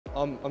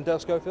I'm Dale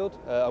Schofield,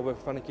 I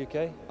work for FANUC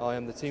UK. I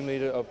am the team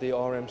leader of the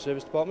RM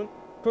service department.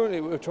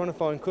 Currently we're trying to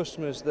find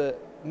customers that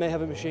may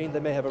have a machine, they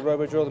may have a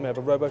robo drill, they may have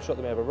a robo shot,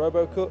 they may have a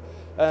robo cut,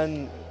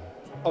 and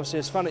obviously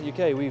as FANUC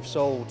UK we've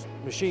sold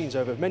machines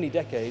over many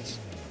decades,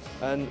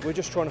 and we're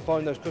just trying to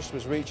find those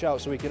customers, reach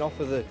out so we can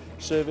offer the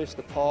service,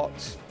 the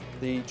parts,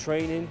 the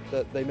training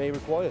that they may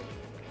require,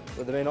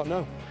 that they may not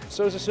know.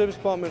 So as a service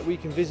department we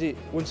can visit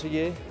once a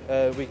year,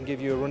 we can give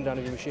you a rundown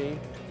of your machine,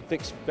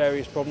 fix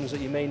various problems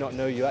that you may not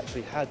know you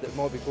actually had that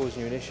might be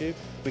causing you an issue.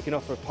 We can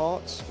offer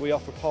parts. We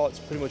offer parts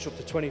pretty much up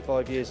to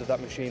 25 years of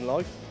that machine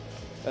life,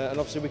 and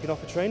obviously we can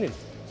offer training.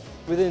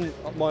 Within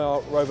my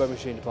robo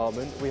machine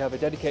department we have a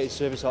dedicated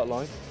service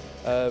hotline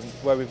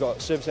where we've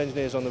got service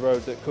engineers on the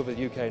road that cover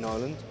the UK and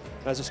Ireland.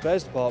 And as a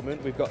spares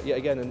department we've got yet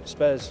again a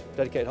spares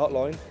dedicated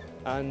hotline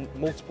and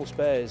multiple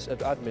spares of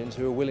admins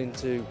who are willing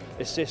to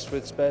assist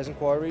with spares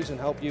inquiries and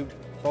help you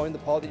find the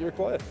part that you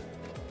require.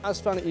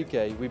 As FANUC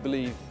UK we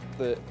believe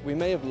that we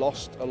may have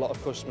lost a lot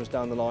of customers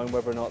down the line,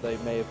 whether or not they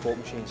may have bought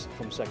machines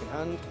from second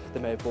hand, they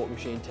may have bought a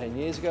machine 10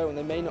 years ago and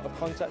they may not have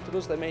contacted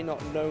us, they may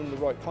not have known the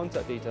right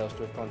contact details to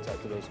have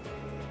contacted us.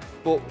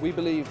 But we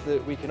believe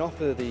that we can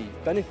offer the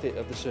benefit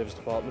of the service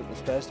department, the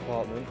spares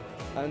department,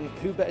 and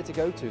who better to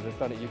go to than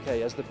FANUC UK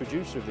as the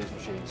producer of these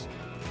machines.